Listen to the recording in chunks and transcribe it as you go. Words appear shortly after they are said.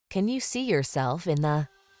Can you see yourself in the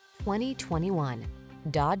 2021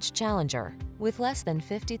 Dodge Challenger? With less than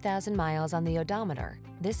 50,000 miles on the odometer,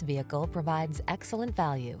 this vehicle provides excellent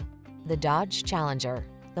value. The Dodge Challenger,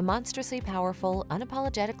 the monstrously powerful,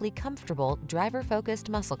 unapologetically comfortable, driver-focused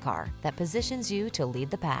muscle car that positions you to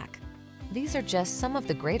lead the pack. These are just some of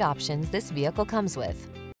the great options this vehicle comes with: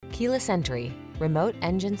 keyless entry, remote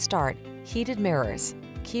engine start, heated mirrors,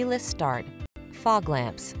 keyless start, fog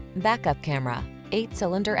lamps, backup camera,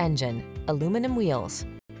 8-cylinder engine, aluminum wheels,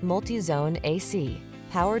 multi-zone AC,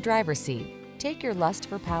 power driver seat. Take your lust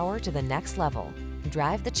for power to the next level.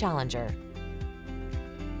 Drive the Challenger.